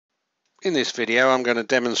In this video, I'm going to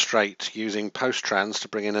demonstrate using PostTrans to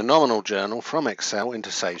bring in a nominal journal from Excel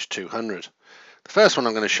into Sage 200. The first one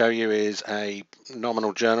I'm going to show you is a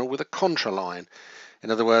nominal journal with a contra line.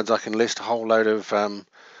 In other words, I can list a whole load of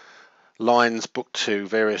lines booked to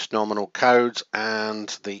various nominal codes, and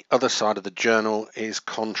the other side of the journal is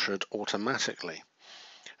contraed automatically.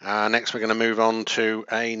 Next, we're going to move on to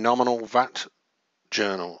a nominal VAT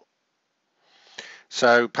journal.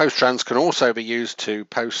 So PostTrans can also be used to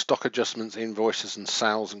post stock adjustments, invoices and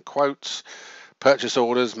sales and quotes, purchase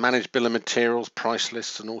orders, manage bill of materials, price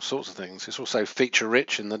lists and all sorts of things. It's also feature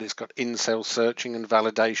rich in that it's got in-cell searching and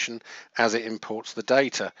validation as it imports the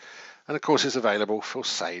data. And of course it's available for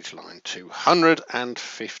Sage line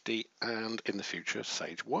 250 and in the future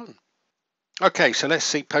Sage 1. Okay, so let's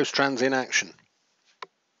see PostTrans in action.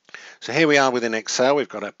 So here we are within Excel. We've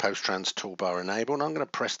got our PostTrans toolbar enabled, and I'm going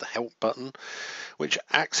to press the help button, which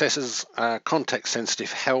accesses context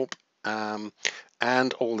sensitive help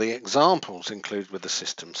and all the examples included with the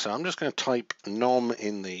system. So I'm just going to type nom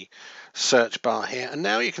in the search bar here, and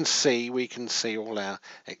now we can see all our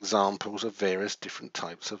examples of various different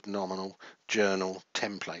types of nominal journal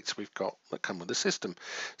templates we've got that come with the system.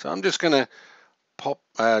 So I'm just going to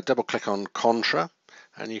double click on Contra,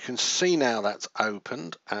 and you can see now that's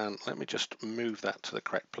opened, and let me just move that to the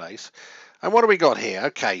correct place. And what do we got here?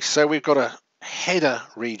 Okay, so we've got a header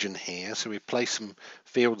region here, so we've placed some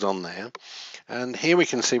fields on there, and here we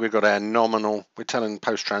can see we've got our nominal. We're telling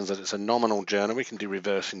PostTrans that it's a nominal journal. We can do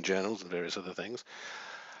reversing journals and various other things,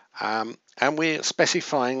 and we're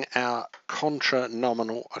specifying our contra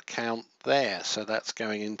nominal account there, so that's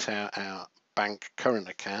going into our bank current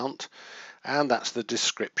account, and that's the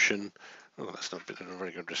description. Oh, that's not a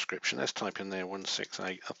very good description. Let's type in there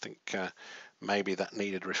 168. I think maybe that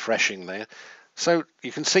needed refreshing there. So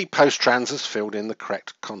you can see PostTrans has filled in the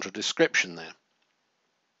correct contra description there.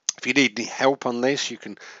 If you need any help on this, you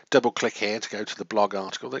can double click here to go to the blog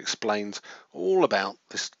article that explains all about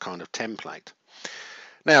this kind of template.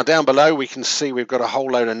 Now down below we can see we've got a whole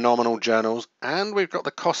load of nominal journals, and we've got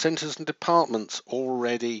the cost centers and departments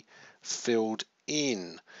already filled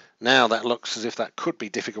in. Now that looks as if that could be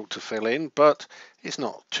difficult to fill in, but it's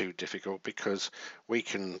not too difficult because we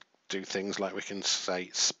can do things like we can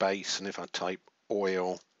say space, and if I type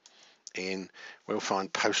oil in, we'll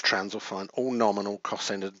find PostTrans will find all nominal cost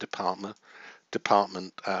center department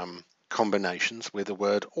combinations with the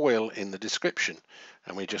word oil in the description,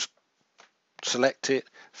 and we just select it,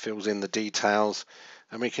 fills in the details,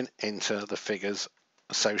 and we can enter the figures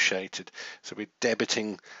associated. So we're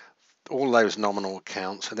debiting all those nominal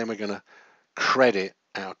accounts, and then we're going to credit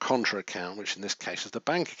our contra account, which in this case is the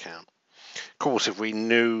bank account. Of course, if we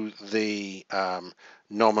knew the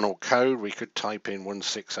nominal code, we could type in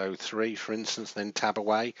 1603, for instance, then tab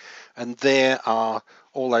away, and there are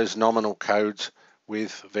all those nominal codes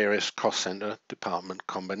with various cost center department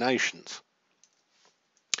combinations.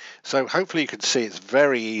 So hopefully you can see it's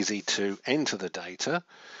very easy to enter the data.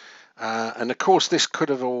 And of course, this could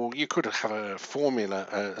have you could have a formula,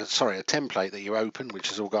 a template that you open, which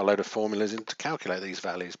has all got a load of formulas in to calculate these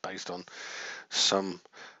values based on some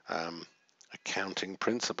accounting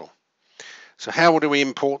principle. So how do we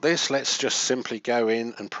import this? Let's just simply go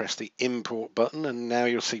in and press the import button, and now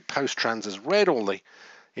you'll see PostTrans has read all the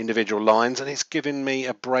individual lines, and it's given me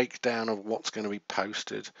a breakdown of what's going to be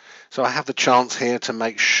posted. So I have the chance here to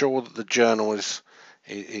make sure that the journal is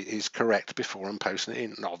correct before I'm posting it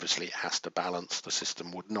in. And obviously it has to balance. The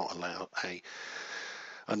system would not allow a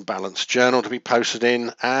unbalanced journal to be posted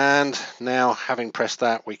in, and now having pressed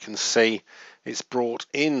that, we can see it's brought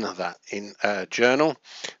in that journal.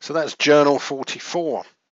 So that's journal 44.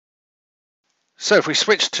 So if we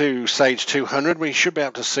switch to Sage 200, we should be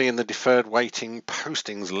able to see in the deferred waiting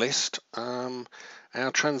postings list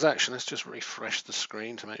our transaction. Let's just refresh the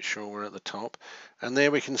screen to make sure we're at the top, and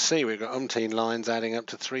there we can see we've got umpteen lines adding up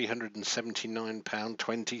to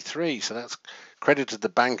 £379.23. So that's credited the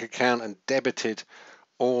bank account and debited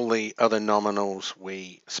all the other nominals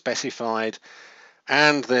we specified,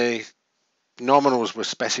 and the nominals were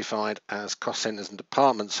specified as cost centers and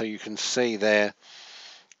departments. So you can see there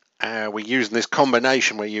we're using this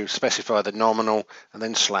combination where you specify the nominal and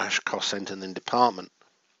then slash cost center and then department.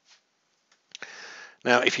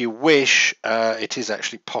 Now, if you wish, it is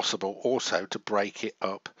actually possible also to break it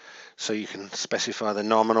up so you can specify the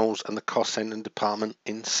nominals and the cost center and department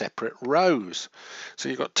in separate rows. So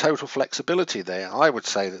you've got total flexibility there. I would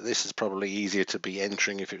say that this is probably easier to be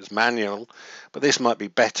entering if it was manual, but this might be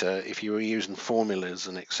better if you were using formulas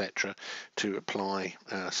and etc. to apply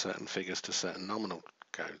certain figures to certain nominal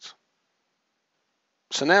codes.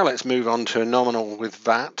 So now let's move on to a nominal with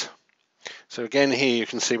VAT. So again, here you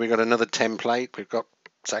can see we've got another template. We've got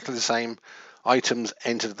exactly the same items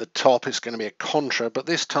entered at the top. It's going to be a contra, but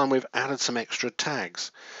this time we've added some extra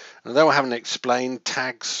tags. And though I haven't explained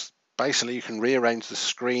tags, basically you can rearrange the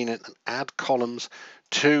screen and add columns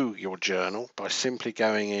to your journal by simply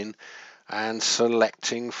going in and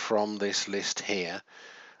selecting from this list here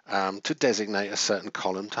to designate a certain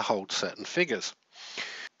column to hold certain figures.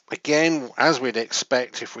 Again, as we'd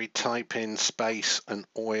expect, if we type in space and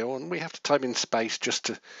oil, and we have to type in space just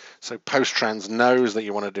to, so PostTrans knows that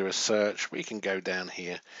you want to do a search, we can go down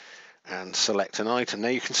here and select an item. Now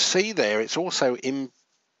you can see there it's also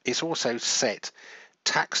set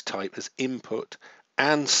tax type as input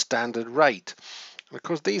and standard rate,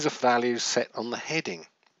 because these are values set on the heading.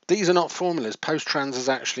 These are not formulas. PostTrans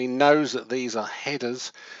actually knows that these are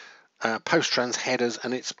headers, PostTrans headers,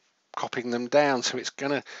 and it's copying them down, so it's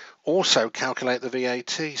going to also calculate the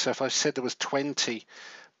VAT. So if I said there was £20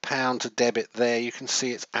 to debit there, you can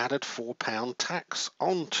see it's added £4 tax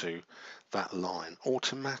onto that line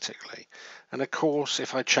automatically. And of course,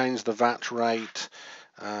 if I change the VAT rate,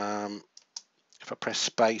 if I press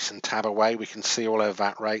space and tab away, we can see all our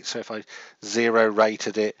VAT rates. So if I zero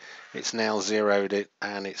rated it, it's now zeroed it,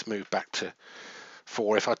 and it's moved back to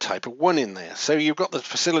 4 if I type a 1 in there. So you've got the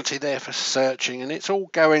facility there for searching, and it's all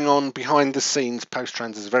going on behind the scenes.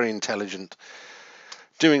 PostTrans is very intelligent,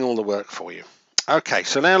 doing all the work for you. Okay,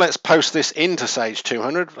 so now let's post this into Sage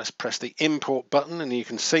 200. Let's press the import button, and you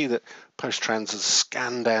can see that PostTrans has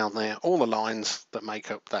scanned down there all the lines that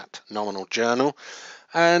make up that nominal journal,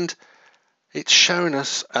 and it's shown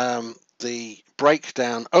us the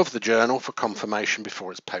breakdown of the journal for confirmation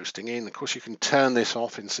before it's posting in. Of course, you can turn this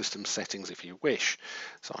off in system settings if you wish.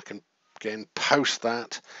 So I can again post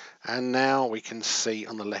that, and now we can see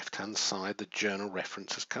on the left hand side the journal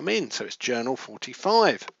reference has come in. So it's journal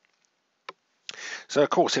 45. So of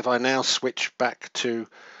course, if I now switch back to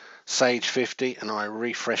Sage 50 and I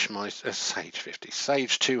refresh my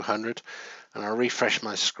Sage 200, and I refresh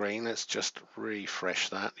my screen, let's just refresh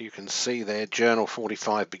that. You can see there journal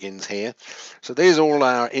 45 begins here. So these are all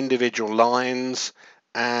our individual lines,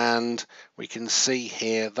 and we can see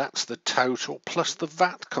here that's the total plus the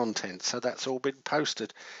VAT content. So that's all been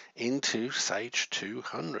posted into Sage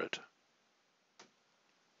 200.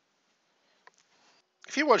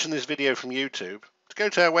 If you're watching this video from YouTube, to go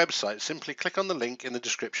to our website, simply click on the link in the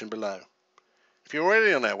description below. If you're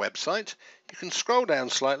already on our website, you can scroll down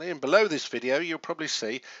slightly, and below this video you'll probably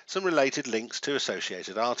see some related links to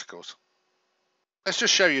associated articles. Let's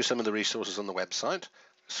just show you some of the resources on the website.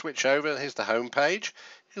 Switch over, here's the home page.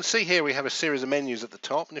 You can see here we have a series of menus at the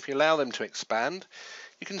top, and if you allow them to expand,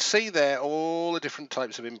 you can see there all the different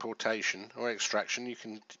types of importation or extraction you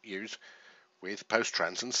can use with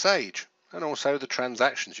PostTrans and Sage, and also the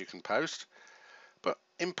transactions you can post. But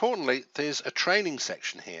importantly, there's a training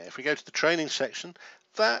section here. If we go to the training section,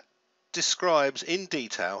 that describes in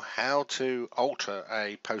detail how to alter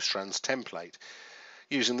a PostTrans template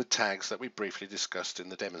using the tags that we briefly discussed in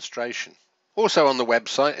the demonstration. Also on the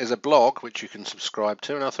website is a blog which you can subscribe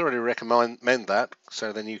to, and I thoroughly recommend that,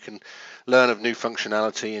 so then you can learn of new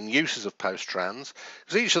functionality and uses of PostTrans,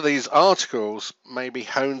 because each of these articles maybe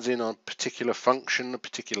hones in on a particular function, a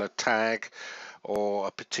particular tag, or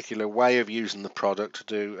a particular way of using the product to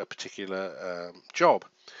do a particular job.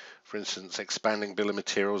 For instance, expanding bill of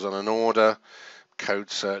materials on an order, code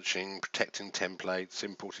searching, protecting templates,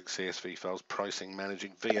 importing CSV files, pricing,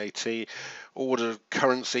 managing VAT, order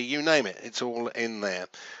currency, you name it, it's all in there.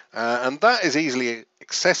 And that is easily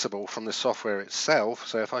accessible from the software itself.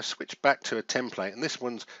 So if I switch back to a template, and this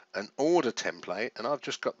one's an order template, and I've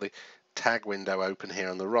just got the tag window open here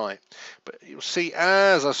on the right, but you'll see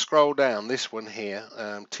as I scroll down, this one here,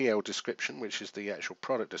 TL description, which is the actual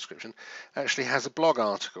product description, actually has a blog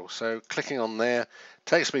article. So clicking on there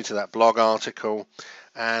takes me to that blog article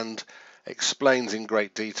and explains in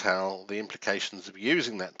great detail the implications of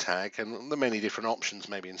using that tag and the many different options,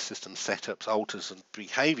 maybe in system setups, alters and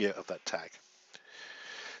behavior of that tag.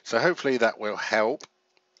 So hopefully that will help.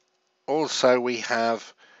 Also, we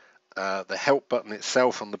have the help button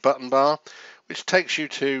itself on the button bar, which takes you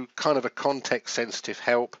to kind of a context sensitive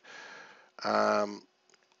help,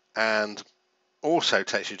 and also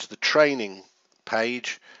takes you to the training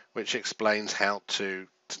page, which explains how to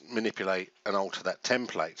manipulate and alter that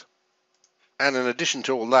template. And in addition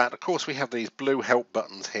to all that, of course, we have these blue help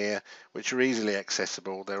buttons here, which are easily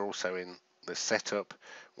accessible. They're also in the setup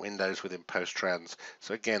windows within PostTrans.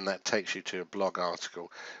 So again, that takes you to a blog article.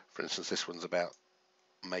 For instance, this one's about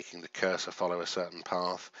making the cursor follow a certain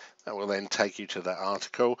path. That will then take you to that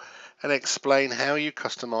article and explain how you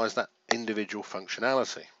customize that individual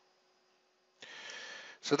functionality.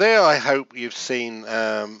 So there, I hope you've seen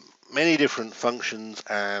many different functions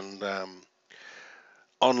and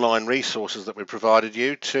online resources that we provided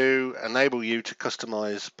you to enable you to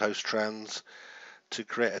customize PostTrans to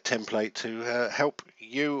create a template to help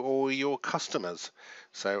you or your customers.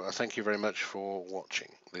 So I thank you very much for watching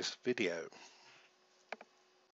this video.